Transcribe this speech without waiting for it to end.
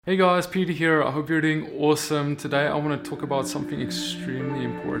Hey guys, Peter here. I hope you're doing awesome. Today I want to talk about something extremely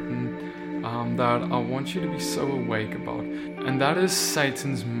important that I want you to be so awake about, and that is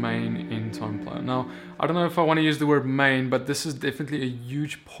Satan's main end time plan. Now, I don't know if I want to use the word main, but this is definitely a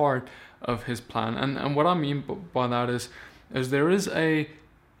huge part of his plan. And what I mean by that is there is a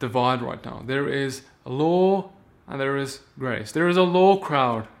divide right now. There is a law and there is grace. There is a law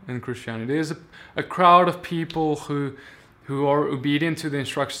crowd in Christianity. There is a crowd of people who are obedient to the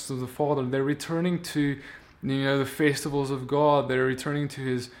instructions of the Father. They're returning to, the festivals of God. They're returning to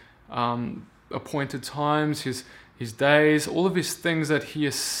His appointed times, His days, all of His things that He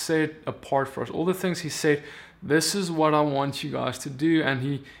has set apart for us. All the things He said, this is what I want you guys to do.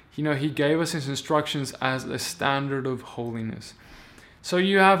 And He gave us His instructions as a standard of holiness. So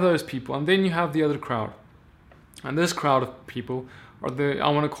you have those people, and then you have the other crowd. And this crowd of people I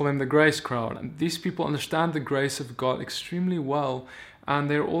want to call them the grace crowd. And these people understand the grace of God extremely well. And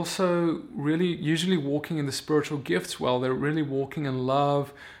they're also really usually walking in the spiritual gifts well. They're really walking in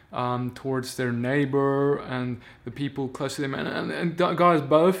love towards their neighbor and the people close to them. And guys,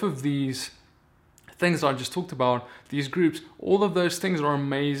 both of these things I just talked about, these groups, all of those things are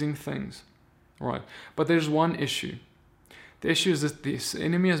amazing things. Right? But there's one issue. The issue is that this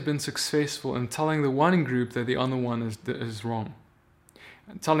enemy has been successful in telling the one group that the other one is wrong.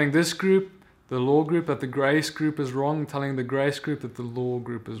 And telling this group, the law group, that the grace group is wrong, telling the grace group that the law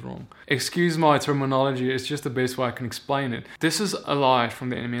group is wrong. Excuse my terminology, it's just the best way I can explain it. This is a lie from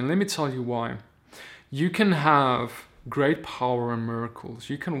the enemy, and let me tell you why. You can have great power and miracles.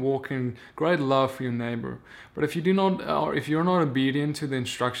 You can walk in great love for your neighbor. But if you're not obedient to the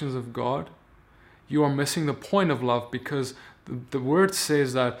instructions of God, you are missing the point of love, because the word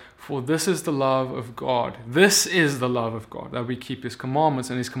says that, for this is the love of God. This is the love of God, that we keep His commandments,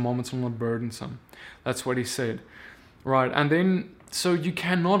 and His commandments are not burdensome. That's what He said. Right, and then, so you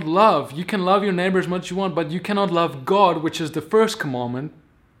can love your neighbor as much as you want, but you cannot love God, which is the first commandment,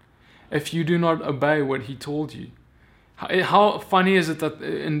 if you do not obey what He told you. How funny is it that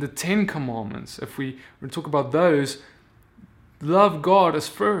in the 10 commandments, if we talk about those, love God as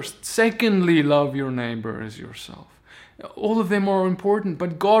first. Secondly, love your neighbor as yourself. All of them are important,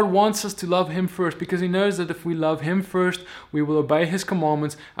 but God wants us to love Him first, because He knows that if we love Him first, we will obey His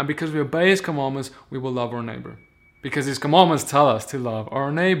commandments, and because we obey His commandments, we will love our neighbor. Because His commandments tell us to love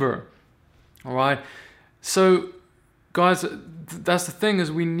our neighbor. All right? So, guys, that's the thing,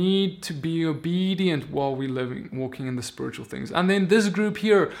 is we need to be obedient while we're walking in the spiritual things. And then this group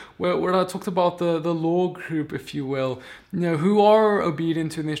here, where I talked about the law group, if you will, who are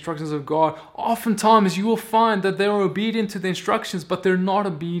obedient to the instructions of God, oftentimes you will find that they're obedient to the instructions, but they're not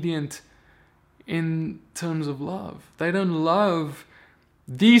obedient in terms of love. They don't love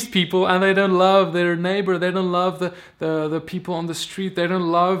these people, and they don't love their neighbor. They don't love the people on the street. They don't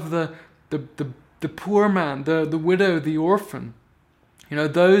love the poor man, the widow, the orphan.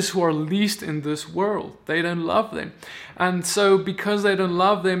 Those who are least in this world, they don't love them. And so because they don't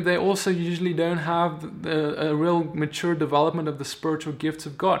love them, they also usually don't have a real mature development of the spiritual gifts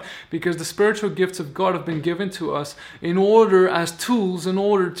of God. Because the spiritual gifts of God have been given to us as tools in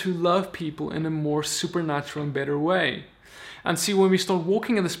order to love people in a more supernatural and better way. And see, when we start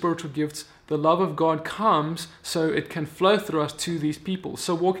walking in the spiritual gifts, the love of God comes so it can flow through us to these people.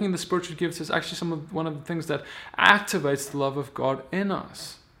 So walking in the spiritual gifts is actually one of the things that activates the love of God in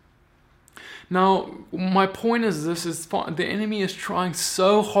us. Now, my point is the enemy is trying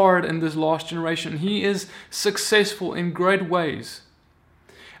so hard in this last generation. He is successful in great ways.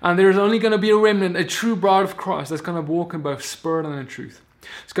 And there's only going to be a remnant, a true bride of Christ, that's going to walk in both spirit and in truth.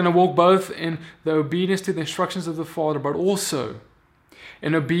 It's going to walk both in the obedience to the instructions of the Father, but also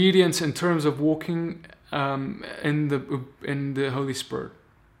in obedience in terms of walking in the Holy Spirit,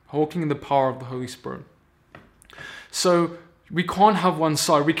 walking in the power of the Holy Spirit. So we can't have one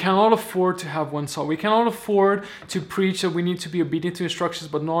side. We cannot afford to have one side. We cannot afford to preach that we need to be obedient to instructions,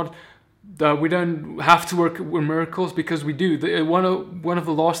 but not that we don't have to work with miracles, because we do. One of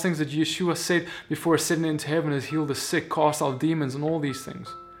the last things that Yeshua said before ascending into heaven is heal the sick, cast out demons, and all these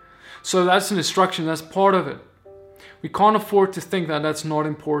things. So that's an instruction. That's part of it. We can't afford to think that that's not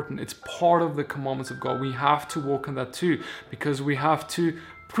important. It's part of the commandments of God. We have to walk in that too, because we have to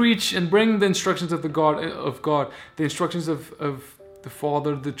preach and bring the instructions of God, the instructions of the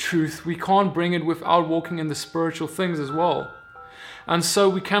Father, the truth. We can't bring it without walking in the spiritual things as well. And so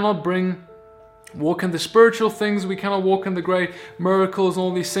we cannot walk in the spiritual things, we cannot walk in the great miracles and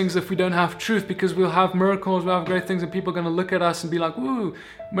all these things if we don't have truth, because we'll have miracles, we'll have great things, and people are going to look at us and be like, woo,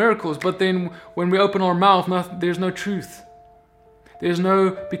 miracles. But then when we open our mouth, there's no truth. There's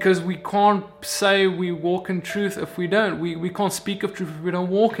no, because we can't say we walk in truth if we don't. We can't speak of truth if we don't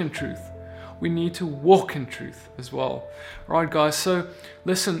walk in truth. We need to walk in truth as well. Right, guys, so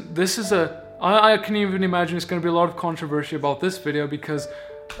listen, this is I can even imagine it's going to be a lot of controversy about this video, because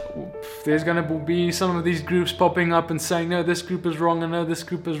there's going to be some of these groups popping up and saying, no, this group is wrong, and no, this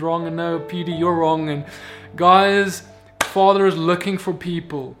group is wrong, and no, PD, you're wrong. And guys, Father is looking for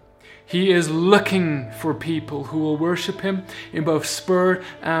people. He is looking for people who will worship Him in both spirit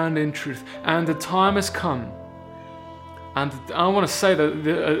and in truth. And the time has come. And I want to say that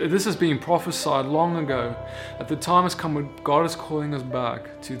this is being prophesied long ago, that the time has come when God is calling us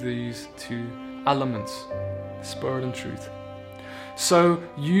back to these two elements, spirit and truth. So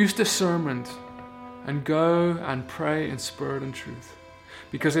use discernment and go and pray in spirit and truth,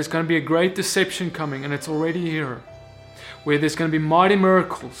 because there's going to be a great deception coming, and it's already here, where there's going to be mighty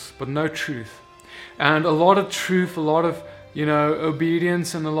miracles but no truth, and a lot of truth, a lot of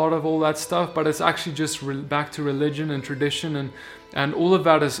obedience, and a lot of all that stuff, but it's actually just back to religion and tradition, and all of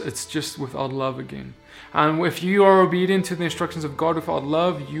that it's just without love again. And if you are obedient to the instructions of God without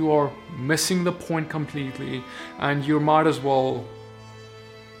love, you are missing the point completely, and you might as well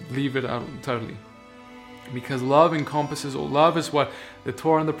leave it out totally. Because love encompasses all. Love is what the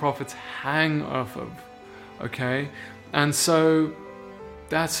Torah and the prophets hang off of. Okay? And so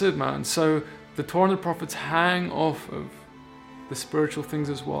that's it, man. So the Torah and the prophets hang off of the spiritual things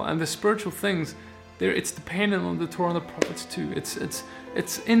as well. And the spiritual things, it's dependent on the Torah and the prophets too.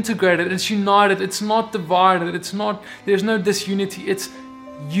 It's integrated, it's united, it's not divided, there's no disunity, it's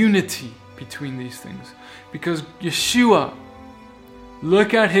unity between these things. Because Yeshua,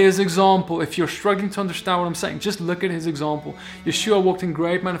 look at His example. If you're struggling to understand what I'm saying, just look at His example. Yeshua walked in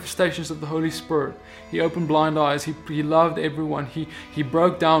great manifestations of the Holy Spirit. He opened blind eyes. He loved everyone. He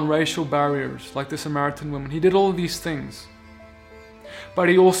broke down racial barriers like the Samaritan woman. He did all of these things. But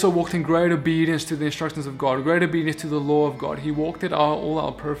He also walked in great obedience to the instructions of God, great obedience to the law of God. He walked it all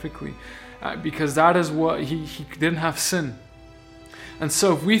out perfectly, because that is what He didn't have sin. And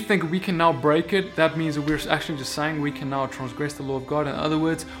so if we think we can now break it, that means that we're actually just saying we can now transgress the law of God. In other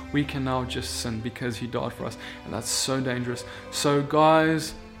words, we can now just sin because He died for us. And that's so dangerous. So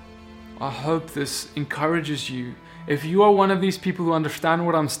guys, I hope this encourages you. If you are one of these people who understand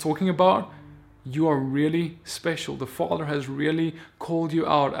what I'm talking about, you are really special. The Father has really called you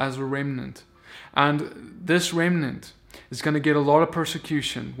out as a remnant. And this remnant is going to get a lot of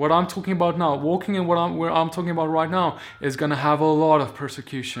persecution. What I'm talking about now, walking in where I'm talking about right now, is going to have a lot of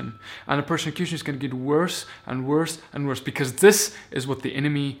persecution. And the persecution is going to get worse and worse and worse, because this is what the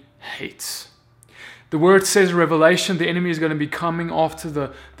enemy hates. The word says in Revelation, the enemy is going to be coming after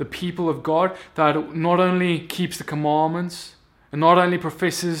the people of God that not only keeps the commandments and not only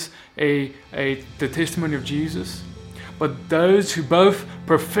professes the testimony of Jesus, but those who both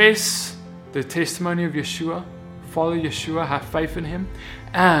profess the testimony of Yeshua, follow Yeshua, have faith in Him,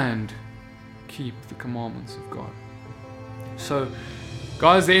 and keep the commandments of God. So,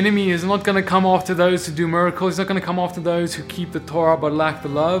 guys, the enemy is not going to come after those who do miracles. He's not going to come after those who keep the Torah but lack the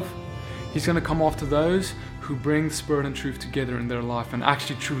love. He's going to come after those who bring spirit and truth together in their life and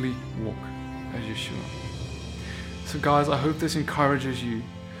actually truly walk as Yeshua. So guys, I hope this encourages you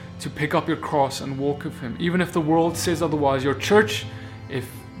to pick up your cross and walk with Him. Even if the world says otherwise, your church, if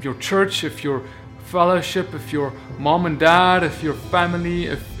your fellowship, if your mom and dad, if your family,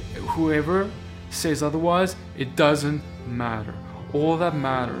 if whoever says otherwise, it doesn't matter. All that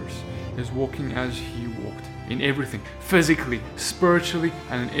matters is walking as He walked in everything, physically, spiritually,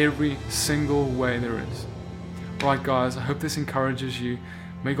 and in every single way there is. Right, guys, I hope this encourages you.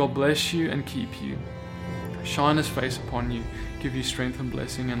 May God bless you and keep you, shine His face upon you, give you strength and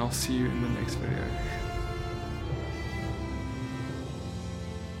blessing, and I'll see you in the next video.